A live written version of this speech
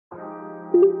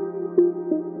哇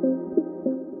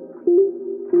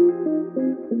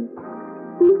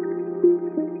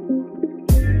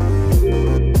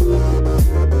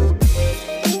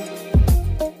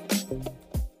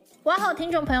好，听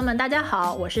众朋友们大家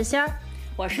好，我是仙儿，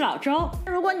我是老周。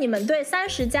如果你们对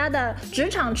30+的职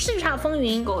场叱咤风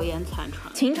云、苟延残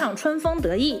喘、情场春风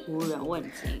得意、无人问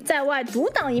津、在外独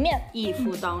当一面、一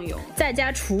夫当勇、在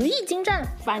家厨艺精湛、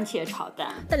番茄炒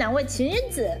蛋的两位奇女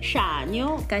子傻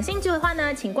妞感兴趣的话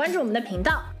呢，请关注我们的频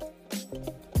道。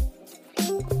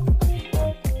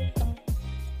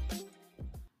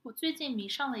我最近迷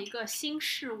上了一个新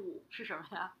事物，是什么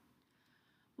呀？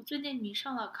我最近迷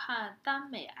上了看耽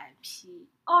美 IP。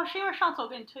哦，是因为上次我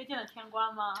给你推荐了天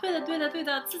官吗？对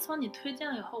的，自从你推荐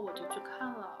了以后我就去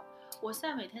看了。我现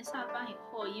在每天下班以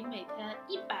后以每天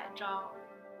100章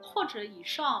或者以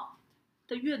上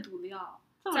的阅读量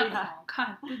在狂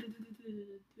看。对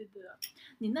的。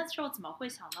你那时候怎么会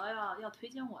想到要推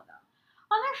荐我的？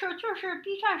那时候就是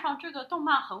B 站上这个动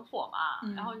漫很火嘛，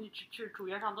然后你主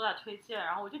页上都在推荐，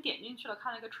然后我就点进去了，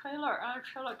看了一个 trailer， 然后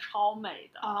trailer 超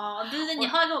美的。哦，对，你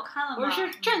后来给我看了吗？我是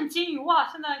震惊于哇，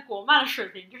现在国漫的水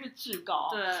平就是巨高。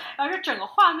对，然后这整个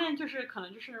画面就是可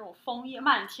能就是那种枫叶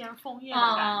漫天枫叶的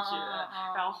感觉，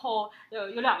然后有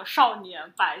2个少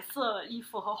年，白色衣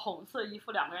服和红色衣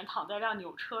服，2个人躺在一辆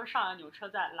牛车上，牛车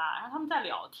在拉，然后他们在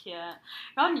聊天，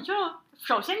然后你就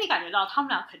首先你感觉到他们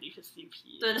俩肯定是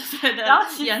CP， 对，然后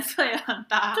颜色也很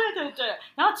搭，对，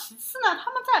然后其次呢，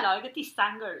他们再聊一个第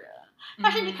3个人，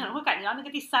但是你可能会感觉到那个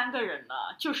第3个人呢，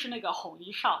就是那个红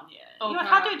衣少年，因为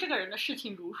他对这个人的事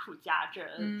情如数家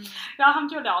珍，然后他们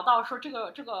就聊到说这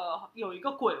个有一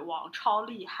个鬼王超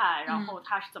厉害，然后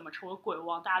他是怎么成为鬼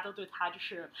王，大家都对他就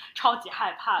是超级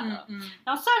害怕的，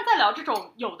然后虽然在聊这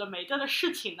种有的没的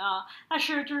事情呢，但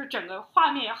是就是整个画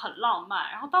面也很浪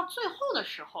漫，然后到最后的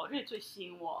时候，这也最吸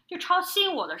引我，就超吸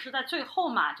引我的是在最后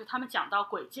嘛，就他们讲到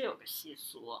鬼界有个习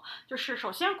俗，就是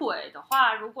首先鬼的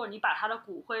话，如果你把他的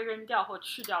骨灰扔掉或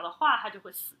去掉的话，他就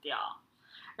会死掉。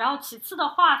然后其次的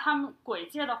话，他们鬼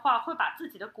界的话会把自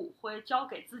己的骨灰交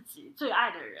给自己最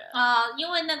爱的人因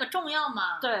为那个重要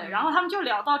嘛。对，然后他们就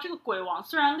聊到这个鬼王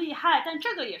虽然厉害，但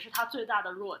这个也是他最大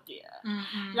的弱点。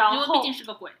然后因为毕竟是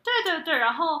个鬼。对，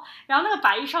然后那个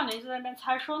白衣少年就在那边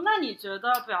猜说，那你觉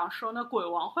得比方说那鬼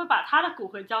王会把他的骨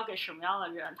灰交给什么样的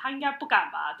人？他应该不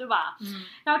敢吧，对吧？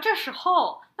然后这时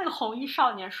候那个红衣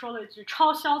少年说了一句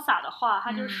超潇洒的话，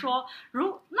他就说，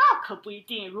那可不一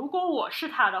定，如果我是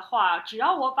他的话，只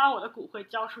要我把我的骨灰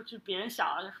交出去，别人想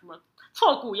要什么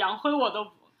挫骨扬灰我都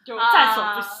就在所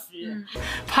不惜。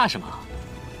怕什么？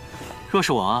若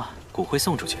是我骨灰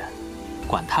送出去，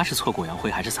管他是挫骨扬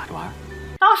灰还是撒着玩。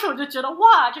当时我就觉得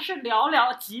哇，就是寥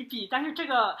寥几笔，但是这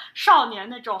个少年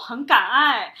那种很敢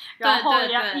爱，然后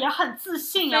也很自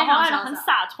信，然后爱得很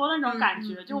洒脱的那种感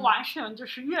觉，就完全就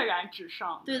是跃然纸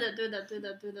上。对的。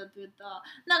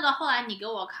那个后来你给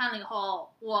我看了以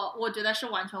后，我觉得是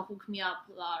完全 hook me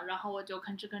up 了，然后我就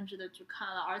吭哧的去看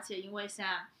了，而且因为现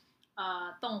在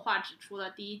动画只出了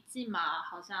第1季嘛，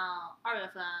好像2月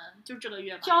份就这个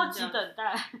月嘛，焦急等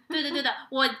待。对的，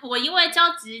我因为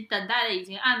焦急等待的已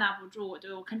经按捺不住，我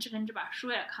就吭哧把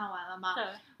书也看完了嘛。对，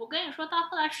我跟你说到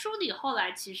后来书里后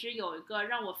来其实有一个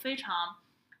让我非常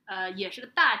也是个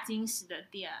大惊喜的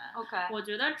点。OK， 我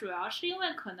觉得主要是因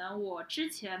为可能我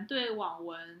之前对网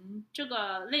文这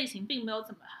个类型并没有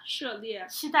怎么涉猎，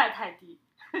期待太低。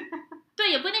对，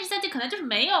也不一定是在这，可能就是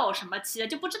没有什么期待，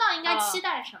就不知道应该期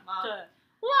待什么。对，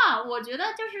哇，我觉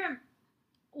得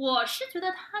我是觉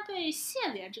得他对谢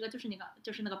怜这个就是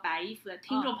那个白衣服的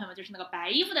听众朋友们，就是那个白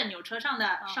衣服的牛车上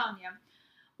的少年，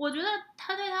我觉得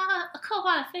他对他刻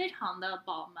画的非常的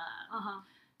饱满。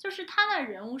就是他的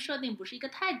人物设定不是一个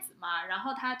太子嘛，然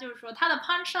后他就是说他的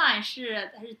punchline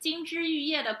是金枝玉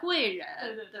叶的贵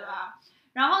人，对吧？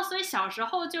然后所以小时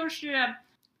候就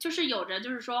是有着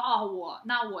就是说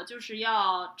我就是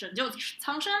要拯救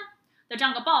苍生的这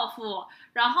样个抱负，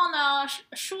然后呢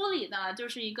书里呢就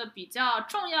是一个比较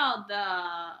重要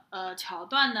的桥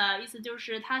段呢，意思就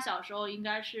是他小时候应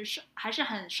该是还是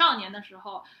很少年的时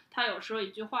候，他有说一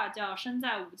句话叫身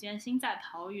在吾间心在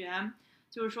桃源，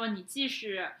就是说你即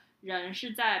使人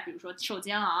是在比如说受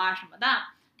煎熬啊什么的，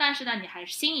但是呢你还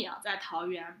是心也要在桃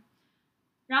源。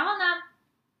然后呢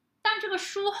但这个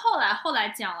书后来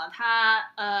讲了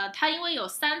他因为有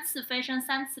3次飞升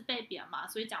3次被贬嘛，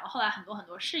所以讲了后来很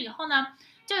多事以后呢，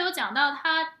就有讲到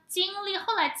他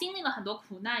后来经历了很多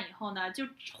苦难以后呢，就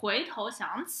回头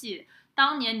想起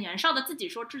当年年少的自己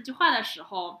说这句话的时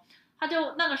候，他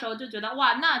就那个时候就觉得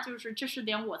哇，那就是这是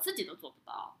连我自己都做不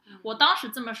到。我当时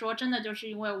这么说真的就是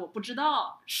因为我不知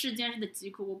道世间的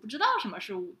疾苦，我不知道什么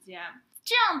是无间。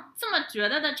这么觉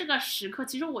得的这个时刻，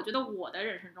其实我觉得我的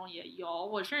人生中也有，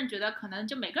我甚至觉得可能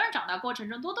就每个人长大过程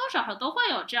中多多少少都会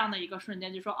有这样的一个瞬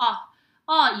间，就说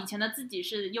以前的自己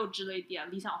是幼稚了一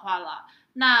点，理想化了，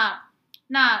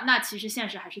那其实现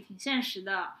实还是挺现实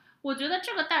的。我觉得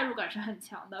这个代入感是很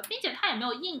强的，并且他也没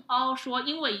有硬凹说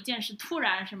因为一件事突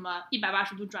然什么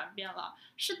180度转变了，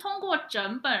是通过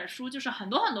整本书就是很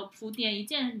多很多铺垫，一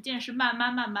件一件事慢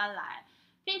慢来，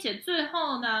并且最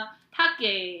后呢，他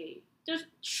就是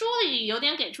书里有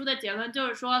点给出的结论就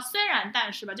是说，虽然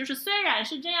但是吧，就是虽然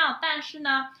是这样，但是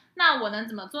呢，那我能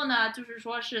怎么做呢？就是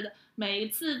说是每一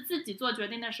次自己做决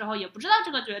定的时候，也不知道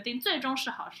这个决定最终是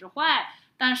好是坏，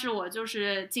但是我就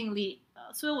是尽力，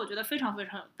所以我觉得非常非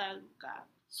常有代入感。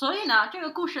所以呢，这个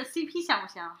故事 CP 香不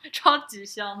香？超级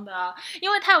香的，因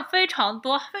为它有非常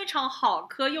多非常好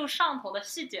磕又上头的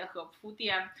细节和铺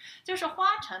垫。就是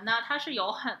花城呢，它是有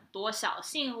很多小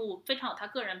信物，非常有它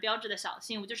个人标志的小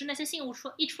信物，就是那些信物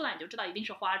一出来你就知道一定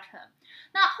是花城。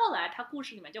那后来它故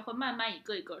事里面就会慢慢一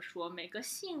个一个说，每个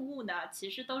信物呢，其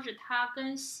实都是它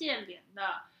跟谢莲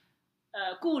的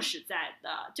故事在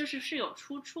的，是有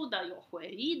出处的，有回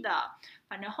忆的，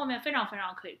反正后面非常非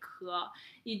常可以磕。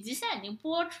以及现在已经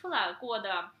播出来过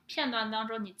的片段当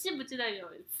中，你记不记得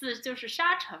有一次就是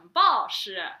沙尘暴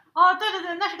是？哦，对对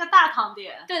对，那是个大糖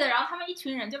点。对的，然后他们一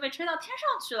群人就被吹到天上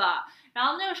去了。然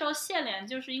后那个时候谢莲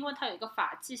就是因为他有一个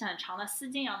法器，很长的丝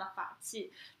巾一样的法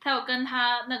器，他又跟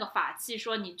他那个法器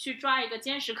说，你去抓一个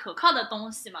坚实可靠的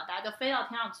东西嘛，大家就飞到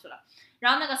天上去了。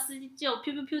然后那个司机就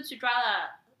去抓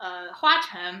了花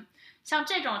城。像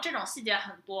这种细节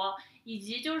很多，以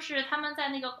及就是他们在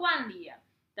那个观里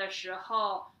的时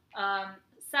候，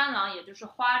三郎也就是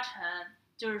花城，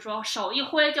就是说手一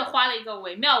挥就画了一个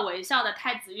惟妙惟肖的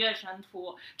太子月神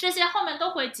图，这些后面都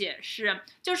会解释，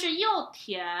就是又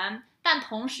甜，但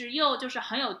同时又就是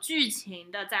很有剧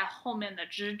情的在后面的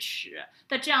支持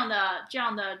的这样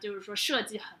的就是说设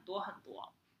计很多很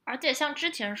多。而且像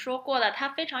之前说过的，它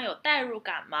非常有代入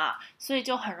感嘛，所以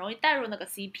就很容易代入那个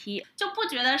CP， 就不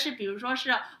觉得是比如说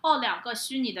是两个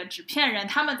虚拟的纸片人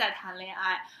他们在谈恋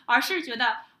爱，而是觉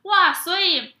得哇，所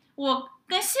以我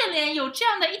跟谢莲有这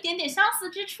样的一点点相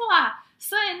似之处啊，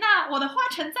所以那我的花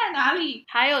城在哪里？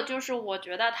还有就是我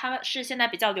觉得他们是现在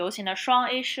比较流行的双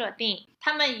A 设定，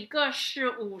他们一个是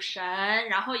武神，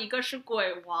然后一个是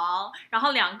鬼王，然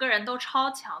后两个人都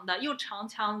超强的，又强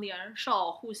强联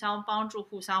手，互相帮助，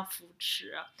互相扶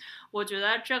持。我觉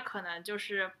得这可能就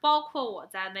是包括我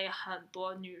在内很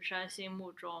多女生心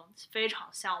目中非常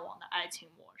向往的爱情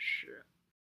模式。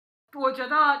我觉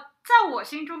得在我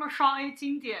心中的双 A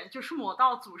经典就是魔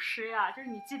道祖师呀，就是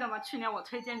你记得吗？去年我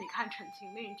推荐你看《陈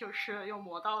情令》，就是用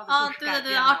魔道的故事改编的。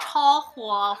对，超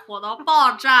火到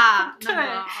爆炸。对，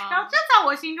然后这在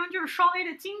我心中就是双 A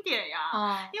的经典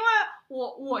呀。因为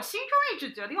我心中一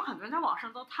直觉得，因为很多人在网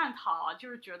上都探讨啊，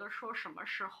就是觉得说什么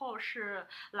时候是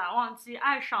蓝忘机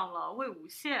爱上了魏无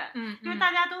羡。因为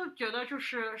大家都觉得就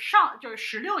是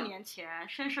16年前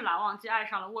先是蓝忘机爱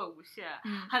上了魏无羡。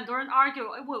很多人 argue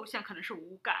魏无羡可能是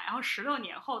无感，然后16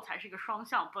年后才是一个双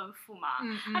向奔赴嘛。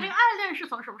那这个暗恋是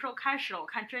从什么时候开始了？我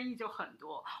看争议就很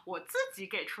多。我自己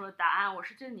给出的答案，我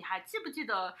是觉得你还记不记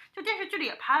得，就电视剧里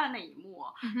也拍了那一幕，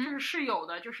就是有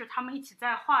的，就是他们一起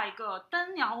在画一个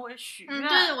灯，然后许愿。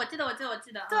对，我记得。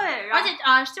对，而且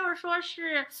就是说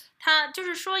是他，就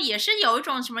是说也是有一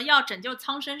种什么要拯救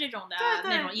苍生这种的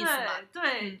那种意思嘛。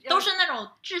对，都是那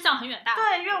种志向很远大。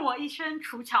对，愿我一生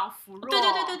锄强扶弱。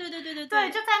对，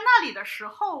就在那里的时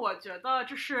候，我觉得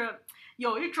就是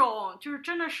有一种就是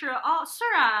真的是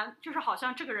虽然就是好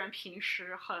像这个人平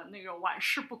时很那个玩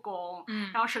世不恭，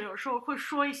然后是有时候会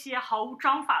说一些毫无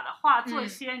章法的话，做一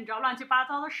些你知道乱七八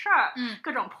糟的事儿，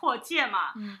各种破戒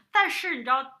嘛，但是你知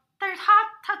道。但是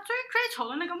他追求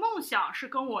的那个梦想是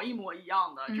跟我一模一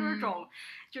样的，就是种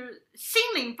就是心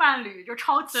灵伴侣，就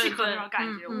超契合那种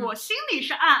感觉。我心里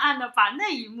是暗暗的把那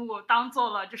一幕当做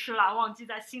了就是蓝忘机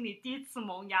在心里第一次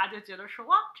萌芽，就觉得说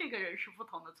哇，这个人是不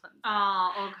同的存在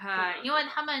OK， 因为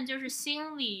他们就是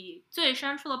心里最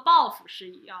深处的抱负是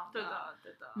一样的。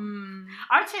对的。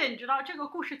而且你知道这个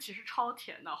故事其实超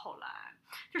甜的，后来。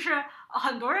就是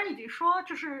很多人已经说，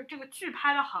就是这个剧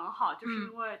拍的很好，就是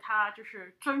因为他就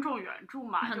是尊重原著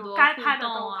嘛，就该拍的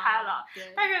都拍了。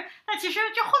但其实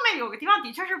这后面有个地方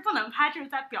的确是不能拍，就是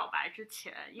在表白之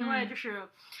前，因为就是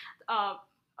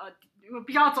因为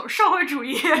比较走社会主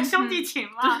义兄弟情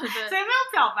嘛，所以没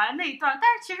有表白那一段。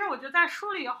但是其实我觉得在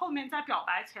书里后面在表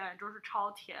白前就是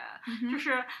超甜，就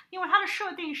是因为它的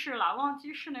设定是蓝忘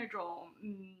机是那种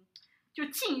就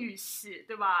禁欲系，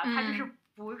对吧？他就是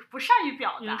不善于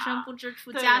表达，人生不知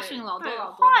出家训，老多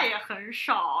老多，话也很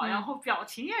少，然后表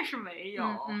情也是没有，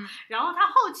然后他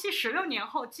后期16年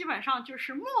后基本上就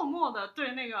是默默的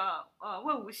对那个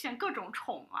魏无羡各种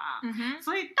宠嘛，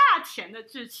所以大甜的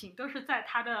剧情都是在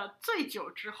他的醉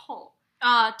酒之后。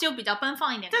就比较奔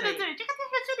放一点。对，这个电视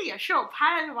剧里也是有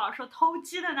拍的，就比方说偷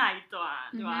鸡的那一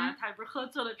段，对吧？他不是喝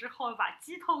醉了之后把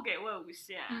鸡偷给魏无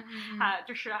羡，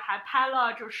就是还拍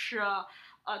了，就是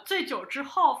醉酒之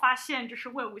后发现就是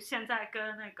魏无羡在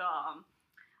跟那个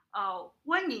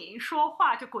温宁说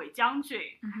话，就鬼将军，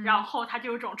然后他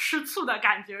就有种吃醋的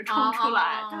感觉冲出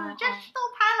来，对，这都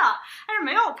拍了，但是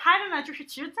没有拍的呢，就是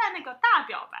其实在那个大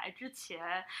表白之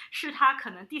前，是他可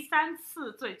能第3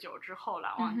次醉酒之后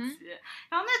蓝忘机，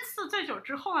然后那次醉酒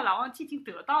之后呢，蓝忘机已经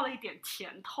得到了一点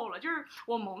甜头了，就是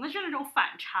我萌的是那种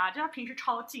反差，就他平时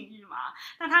超禁欲嘛，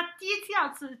但他第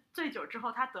2次醉酒之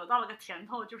后，他得到了个甜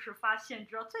头，就是发现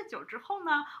只要醉酒之后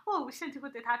呢，魏无羡就会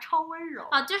对他超温柔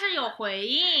就是有回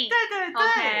应。对，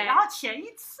 okay. 然后前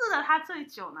一次的他醉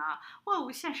酒呢，魏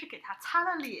无羡是给他擦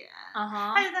了脸，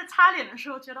他就在擦脸的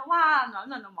时候觉得哇，暖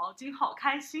暖的毛巾好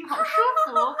开心，好舒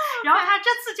服，然后他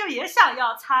这次就也想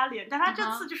要擦脸，但他这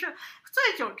次就是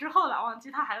醉酒之后蓝忘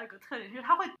机他还有一个特点，就是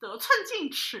他会得寸进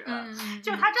尺，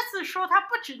就他这次说他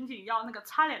不仅仅要那个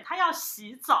擦脸，他要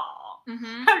洗澡，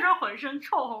他说浑身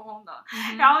臭烘烘的，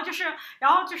然后就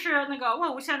是那个魏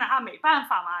无羡呢，他没办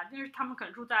法嘛，就是他们可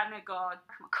能住在那个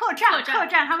什么客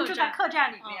栈，他们住在客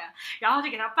栈里面，然后就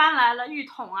给他搬来了浴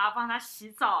桶啊，帮他洗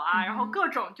澡啊，然后各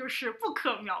种就是不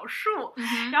可描述，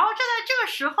然后正在这个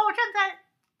时候正在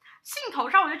兴头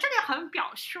上，我觉得这里很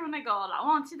表述那个蓝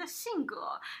忘机的性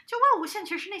格，就魏无羡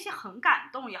其实内心很感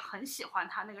动，也很喜欢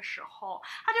他，那个时候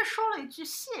他就说了一句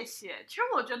谢谢，其实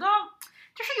我觉得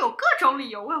就是有各种理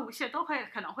由魏无羡都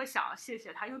可能会想要谢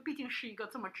谢他，因为毕竟是一个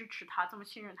这么支持他这么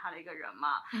信任他的一个人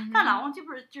嘛，但蓝忘机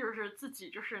不是就是自己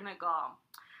就是那个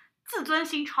自尊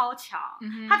心超强，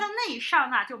他在那一刹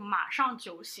那就马上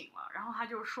酒醒了，然后他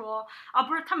就说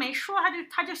不是他没说，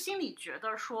他就心里觉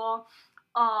得说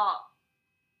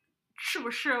是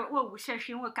不是魏无羡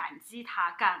是因为感激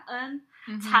他感恩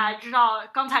才知道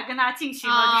刚才跟他进行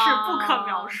了就是不可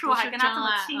描述，还跟他这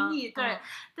么亲密，对，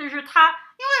但是他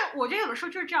因为我觉得有的时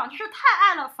候就是这样，就是太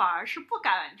爱了反而是不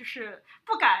敢就是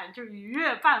逾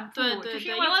越半步，对，就是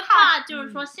因为怕就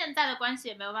是说现在的关系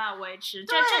也没有办法维持，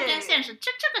这跟现实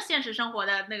这个现实生活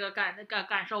的那个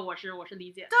感受我是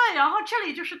理解的。对，然后这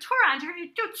里就是突然就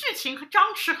剧情和张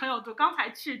弛很有度，刚才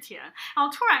巨甜，然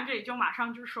后突然这里就马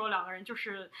上就说两个人就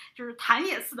是弹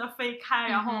也似的飞开，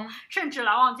然后甚至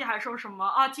蓝忘机还说什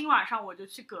么今晚上我就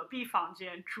去隔壁房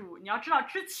间住，你要知道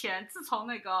之前自从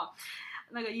那个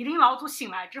夷陵老祖醒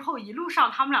来之后，一路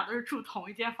上他们俩都是住同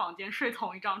一间房间，睡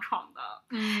同一张床的。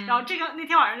然后那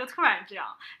天晚上就突然这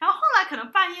样，然后后来可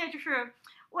能半夜就是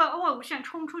魏无羡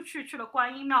冲出去了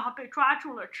观音庙，他被抓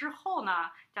住了之后呢，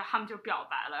他们就表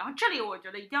白了。然后这里我觉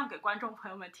得一定要给观众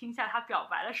朋友们听一下他表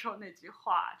白的时候那句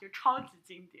话，就超级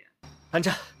经典。安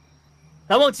着，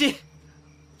蓝忘机，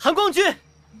韩光君，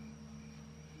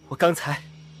我刚才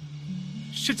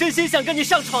是真心想跟你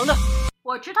上床的。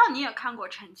我知道你也看过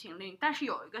《陈情令》，但是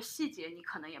有一个细节你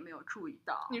可能也没有注意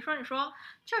到。你说，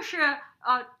就是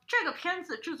这个片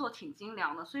子制作挺精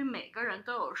良的，所以每个人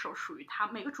都有首属于他，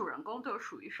每个主人公都有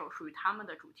属于他们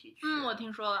的主题曲。我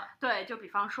听说了。对，就比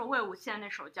方说魏无羡那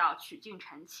首叫《曲尽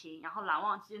陈情》，然后蓝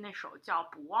忘机那首叫《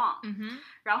不忘》。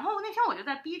然后那天我就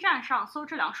在 B 站上搜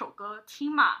这2首歌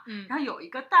听嘛，然后有一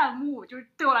个弹幕就是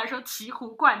对我来说醍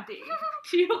醐灌顶。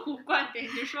醍醐灌顶，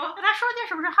你说？他说件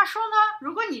什么事？他说呢，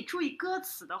如果你注意歌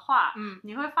词的话，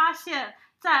你会发现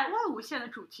在魏无羡的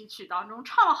主题曲当中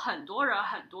唱了很多人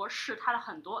很多事，他的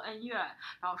很多恩怨，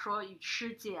然后说与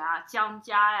师姐啊、江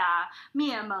家呀、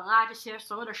灭门啊这些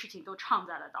所有的事情都唱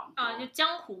在了当中。就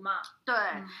江湖嘛。对。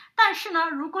但是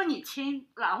呢，如果你听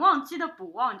蓝忘机的《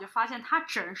不忘》，你就发现他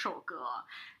整首歌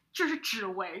就是只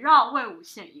围绕魏无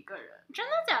羡一个人。真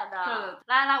的假的？对，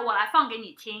来，我来放给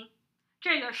你听，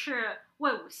这个是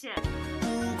魏无羡。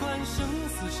不管生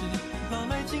死事，老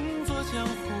来静坐江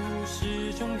湖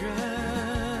是中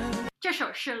人。这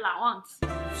首是蓝忘机。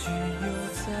君又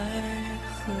在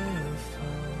何方？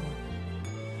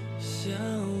相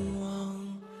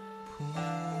望不忘。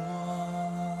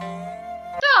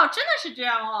对真的是这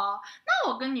样哦。那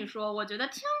我跟你说，我觉得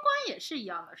天官也是一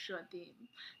样的设定，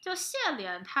就谢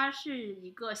怜他是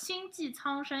一个心系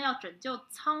苍生要拯救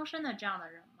苍生的这样的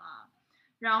人嘛，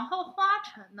然后花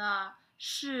城呢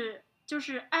就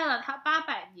是爱了他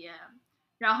800年，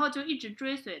然后就一直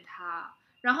追随他，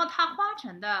然后他花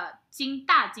城的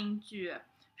大金句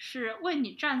是为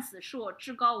你战死是我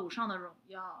至高无上的荣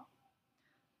耀，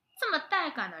这么带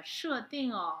感的设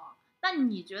定哦。那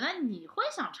你觉得你会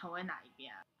想成为哪一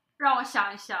边？让我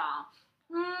想一想，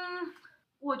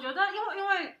我觉得因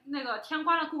为那个天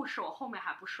官的故事我后面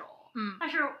还不熟，但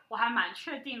是我还蛮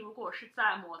确定，如果是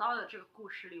在魔道的这个故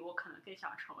事里，我可能更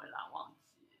想成为蓝忘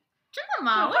机。真的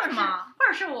吗？为什么？或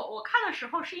者是我看的时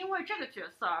候是因为这个角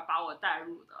色而把我带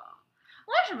入的。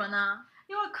为什么呢？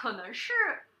因为可能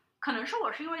是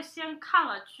我是因为先看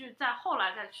了剧，再后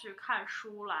来再去看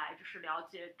书来就是了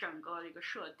解整个一个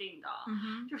设定的。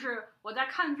就是我在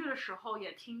看剧的时候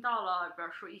也听到了，比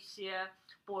如说一些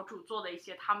博主做的一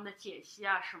些他们的解析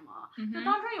啊什么，就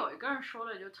当中有一个人说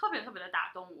了就特别特别的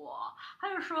打动我，他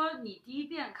就说你第一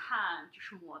遍看就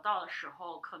是魔道的时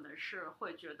候，可能是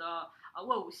会觉得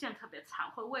魏无羡特别惨，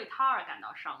会为他而感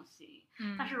到伤心，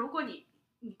但是如果你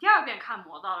第二遍看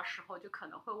魔道的时候，就可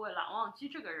能会为蓝忘机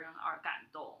这个人而感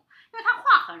动，因为他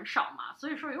话很少嘛，所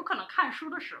以说有可能看书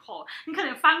的时候，你可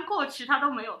能翻过去他都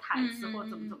没有台词或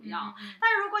怎么样，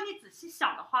但是如果你仔细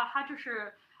想的话，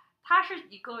他是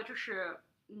一个就是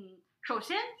首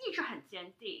先意志很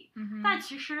坚定，但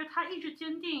其实他意志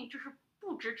坚定就是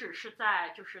不只是在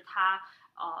就是他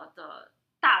的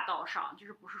大道上，就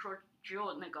是不是说只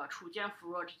有那个锄奸扶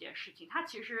弱这件事情，他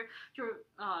其实就是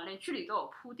连剧里都有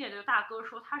铺垫，就大哥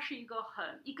说他是一个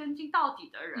很一根筋到底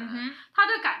的人，他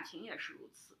对感情也是如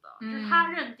此的，就是他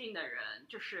认定的人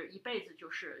就是一辈子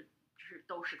就是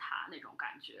都是他那种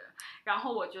感觉。然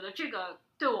后我觉得这个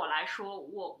对我来说，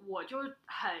我就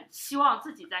很希望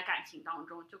自己在感情当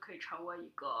中就可以成为一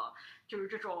个就是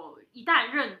这种一旦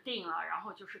认定了，然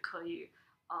后就是可以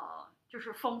就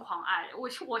是疯狂爱。我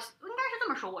应该是这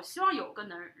么说，我希望有个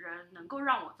人能够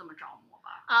让我这么着魔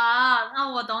吧。那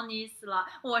我懂你意思了。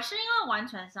我是因为完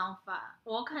全相反，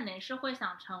我肯定是会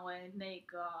想成为那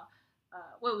个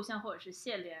魏无羡或者是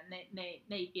谢怜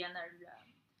那一边的人。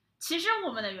其实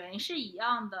我们的原因是一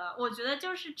样的，我觉得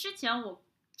就是之前我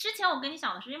跟你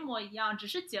想的是一模一样，只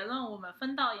是结论我们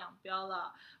分道扬镳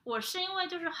了。我是因为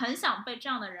就是很想被这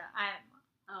样的人爱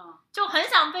嘛，就很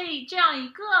想被这样一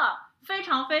个非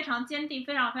常非常坚定、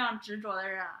非常非常执着的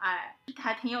人爱，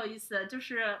还挺有意思的。就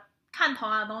是看同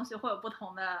样的东西会有不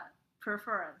同的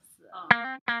preference。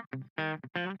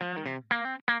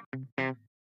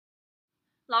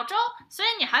老周，所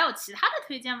以你还有其他的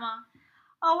推荐吗？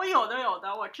我有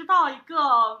的，我知道一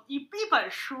本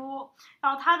书，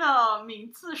然后它的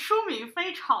书名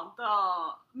非常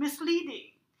的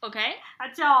misleading。OK， 它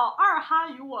叫《二哈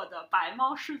与我的白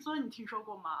猫师尊》，你听说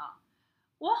过吗？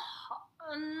我好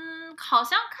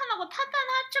像看到过它，但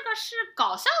它这个是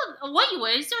搞笑的，我以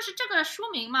为就是这个书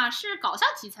名嘛，是搞笑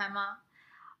题材吗？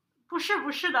不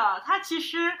是的，它其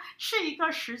实是一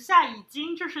个时下已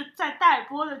经就是在待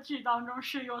播的剧当中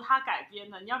是由它改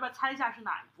编的，你要不要猜一下是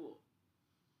哪一部？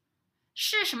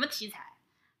是什么题材？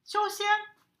修仙。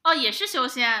也是修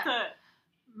仙。对。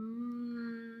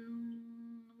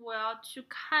我要去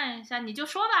看一下，你就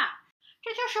说吧。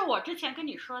这就是我之前跟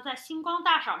你说在星光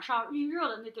大赏上预热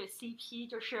的那对 CP，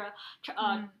 就是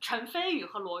陈飞宇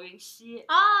和罗云熙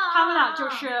他们俩就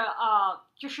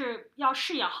是要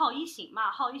饰演浩一行嘛，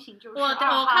浩一行就是我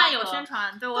看有宣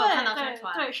传，对，我有看到宣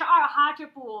传，对，是二哈这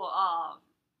部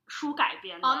书改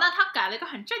编的。那他改了一个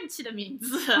很正气的名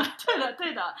字。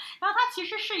对的。然后他其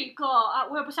实是一个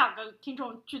我也不想跟听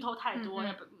众剧透太多，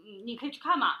你可以去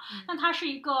看嘛。但它是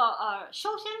一个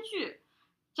修仙剧，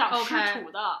讲师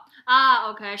徒的。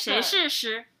OK， 谁是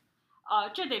师？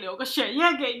这得留个悬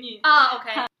念给你。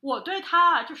OK。我对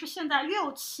他就是现在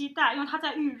又期待，因为他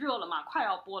在预热了嘛，快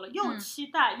要播了，又期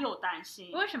待又担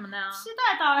心。为什么呢？期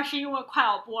待当然是因为快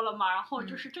要播了嘛，然后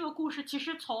就是这个故事其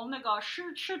实从那个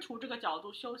师徒这个角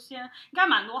度修仙应该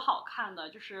蛮多好看的，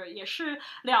就是也是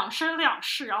两生两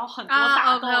世，然后很多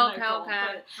打斗那种。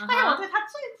对。但是我对他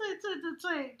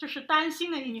最就是担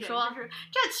心的一点就是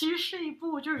这其实是一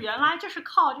部就是原来就是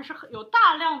靠就是有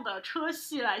大量的车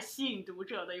戏来吸引读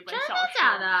者的一本小说。真的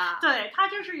假的？对，它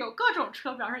就是有各种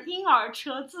车，比方说婴儿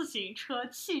车、自行车、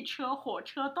汽车、火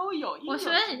车都有。我觉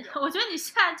得你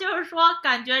现在就是说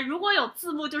感觉如果有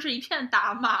字幕就是一片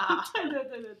打码。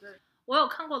对。我有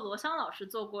看过罗翔老师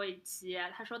做过一期，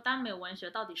他说耽美文学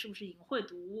到底是不是淫秽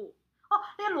读物。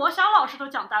连罗翔老师都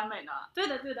讲耽美呢。对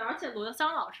的，而且罗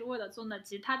翔老师为了做那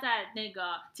期，他在那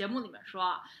个节目里面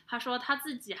说，他说他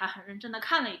自己还很认真的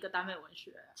看了一个耽美文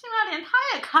学，竟然连他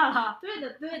也看了。对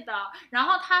的。然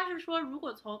后他是说，如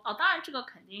果从当然这个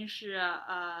肯定是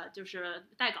就是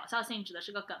带搞笑性质的，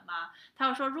是个梗嘛。他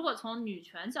又说，如果从女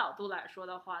权角度来说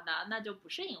的话呢，那就不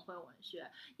是淫秽文学，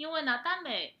因为呢耽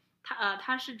美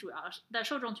它是主要的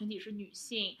受众群体是女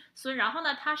性，所以然后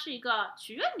呢，它是一个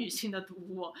取悦女性的读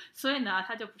物，所以呢，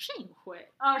它就不是淫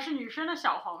秽，是女生的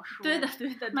小黄书。对的，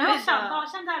对的。没有想到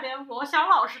现在连罗翔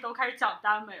老师都开始讲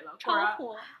耽美了，超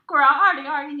火！果然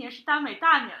2021年是耽美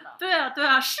大年了。对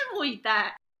啊，拭目以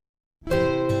待。